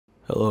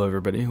Hello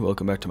everybody,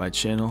 welcome back to my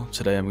channel.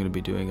 Today I'm going to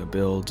be doing a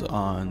build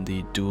on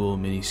the dual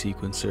mini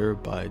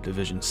sequencer by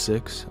Division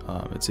 6.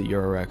 It's a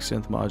Eurorack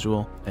Synth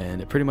module,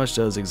 and it pretty much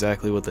does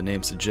exactly what the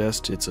name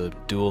suggests. It's a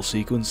dual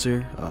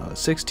sequencer,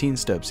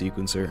 16-step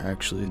sequencer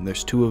actually, and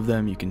there's two of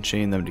them. You can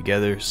chain them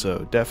together,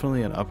 so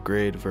definitely an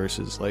upgrade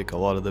versus like a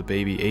lot of the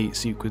Baby 8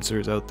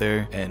 sequencers out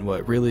there. And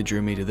what really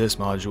drew me to this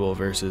module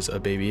versus a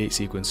Baby 8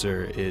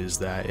 sequencer is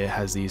that it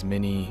has these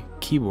mini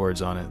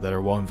keyboards on it that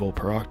are 1 volt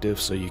per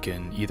octave, so you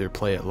can either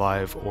play it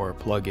live or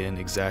plug in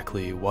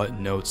exactly what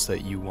notes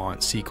that you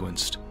want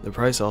sequenced. The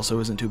price also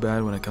isn't too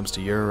bad when it comes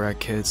to Eurorack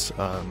kits.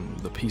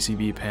 The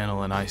PCB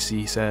panel and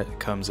IC set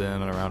comes in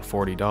at around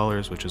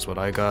 $40, which is what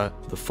I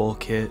got. The full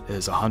kit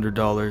is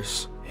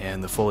 $100.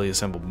 And the fully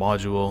assembled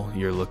module,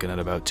 you're looking at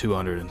about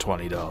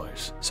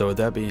 $220. So with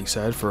that being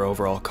said, for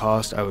overall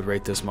cost, I would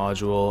rate this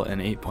module an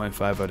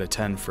 8.5 out of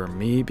 10 for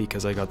me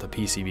because I got the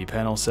PCB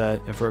panel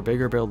set. And for a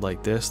bigger build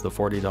like this, the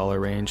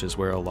 $40 range is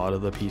where a lot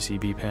of the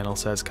PCB panel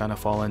sets kind of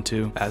fall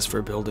into. As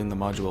for building the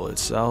module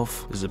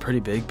itself, this is a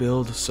pretty big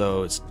build,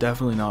 so it's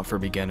definitely not for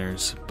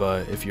beginners.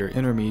 But if you're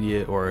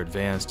intermediate or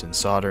advanced in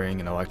soldering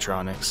and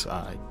electronics,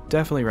 I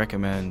definitely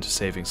recommend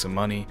saving some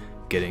money,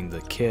 getting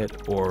the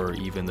kit or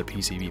even the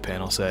PCB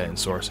panel set and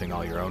sourcing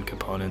all your own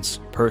components.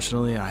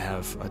 Personally, I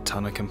have a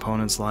ton of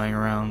components lying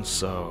around,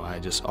 so I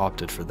just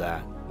opted for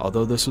that.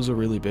 Although this was a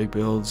really big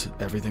build,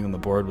 everything on the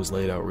board was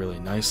laid out really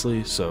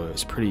nicely, so it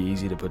was pretty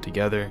easy to put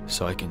together,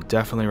 so I can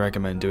definitely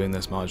recommend doing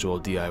this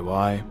module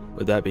DIY.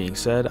 With that being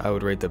said, I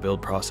would rate the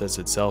build process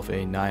itself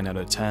a 9 out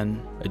of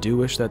 10. I do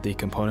wish that the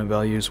component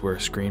values were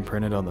screen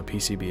printed on the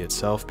PCB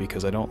itself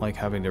because I don't like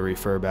having to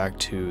refer back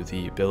to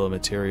the bill of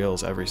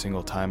materials every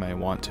single time I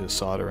want to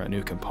solder a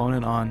new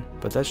component on,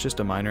 but that's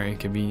just a minor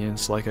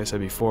inconvenience. Like I said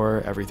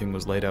before, everything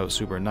was laid out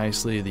super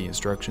nicely, the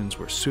instructions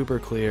were super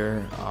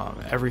clear,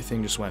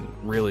 everything just went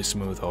really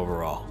smooth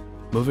overall.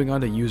 Moving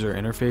on to user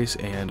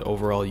interface and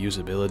overall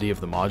usability of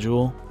the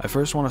module, I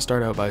first want to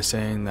start out by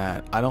saying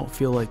that I don't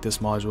feel like this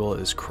module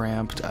is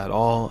cramped at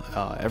all.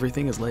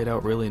 Everything is laid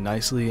out really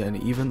nicely,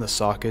 and even the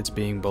sockets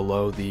being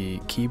below the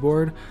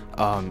keyboard,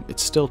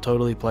 it's still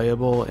totally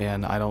playable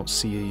and I don't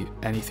see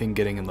anything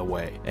getting in the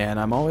way. And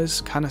I'm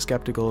always kind of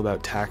skeptical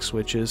about tact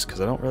switches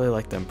because I don't really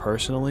like them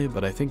personally,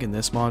 but I think in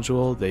this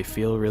module they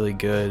feel really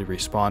good,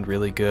 respond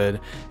really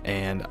good,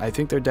 and I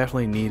think they're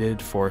definitely needed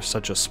for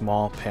such a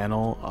small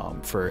panel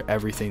for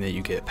everything that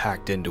you get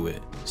packed into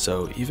it.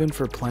 So even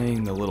for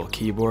playing the little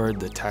keyboard,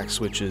 the tact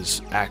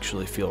switches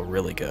actually feel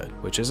really good,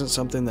 which isn't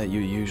something that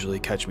you usually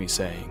catch me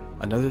saying.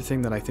 Another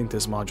thing that I think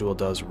this module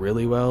does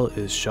really well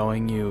is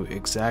showing you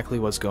exactly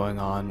what's going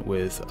on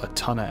with a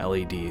ton of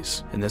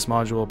LEDs. And this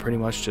module pretty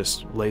much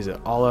just lays it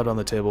all out on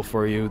the table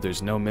for you.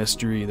 There's no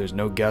mystery, there's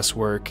no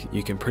guesswork.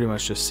 You can pretty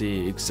much just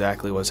see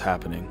exactly what's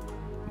happening.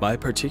 My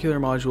particular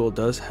module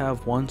does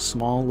have one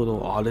small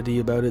little oddity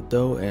about it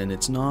though, and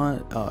it's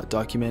not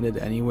documented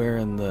anywhere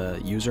in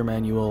the user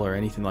manual or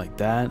anything like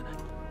that.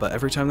 But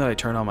every time that I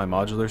turn on my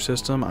modular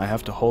system, I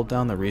have to hold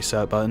down the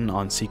reset button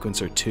on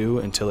sequencer 2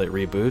 until it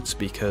reboots,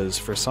 because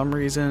for some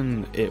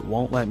reason it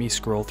won't let me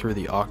scroll through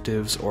the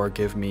octaves or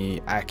give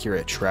me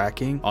accurate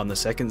tracking on the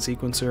second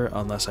sequencer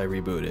unless I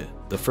reboot it.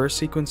 The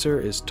first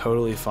sequencer is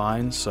totally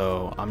fine,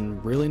 so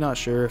I'm really not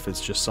sure if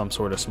it's just some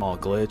sort of small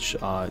glitch.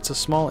 It's a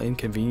small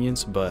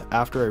inconvenience, but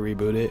after I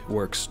reboot it, it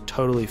works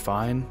totally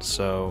fine,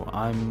 so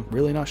I'm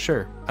really not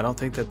sure. I don't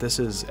think that this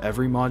is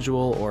every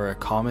module or a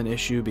common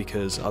issue,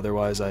 because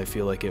otherwise I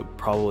feel like it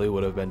probably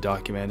would have been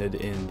documented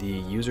in the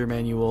user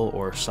manual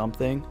or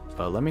something.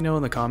 But let me know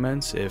in the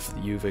comments if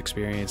you've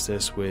experienced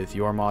this with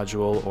your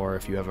module or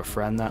if you have a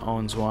friend that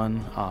owns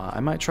one. I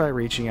might try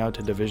reaching out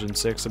to Division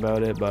 6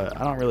 about it, but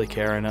I don't really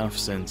care enough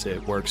since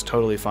it works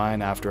totally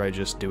fine after I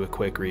just do a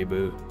quick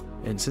reboot.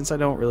 And since I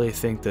don't really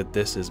think that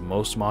this is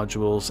most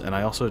modules, and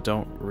I also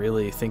don't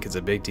really think it's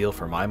a big deal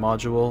for my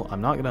module,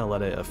 I'm not going to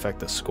let it affect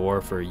the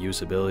score for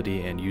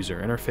usability and user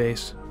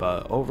interface.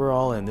 But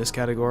overall in this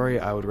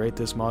category, I would rate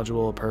this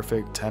module a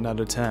perfect 10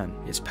 out of 10.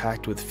 It's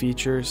packed with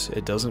features,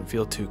 it doesn't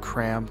feel too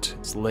cramped,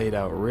 it's laid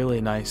out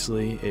really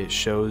nicely, it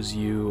shows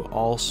you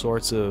all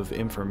sorts of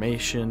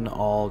information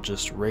all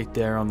just right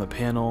there on the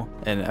panel,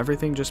 and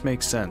everything just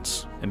makes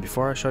sense. And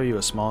before I show you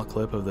a small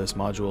clip of this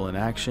module in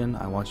action,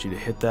 I want you to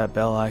hit that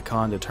bell icon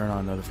to turn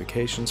on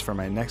notifications for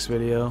my next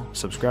video,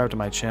 subscribe to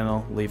my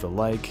channel, leave a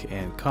like,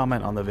 and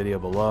comment on the video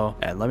below,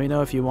 and let me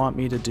know if you want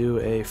me to do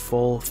a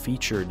full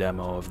feature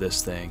demo of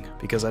this thing,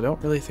 because I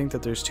don't really think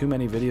that there's too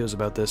many videos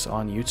about this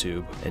on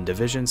YouTube. And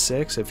Division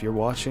 6, if you're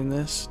watching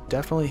this,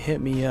 definitely hit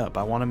me up.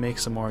 I want to make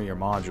some more of your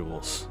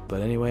modules.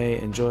 But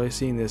anyway, enjoy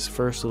seeing this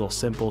first little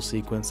simple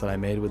sequence that I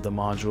made with the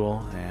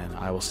module, and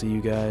I will see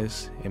you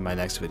guys in my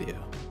next video.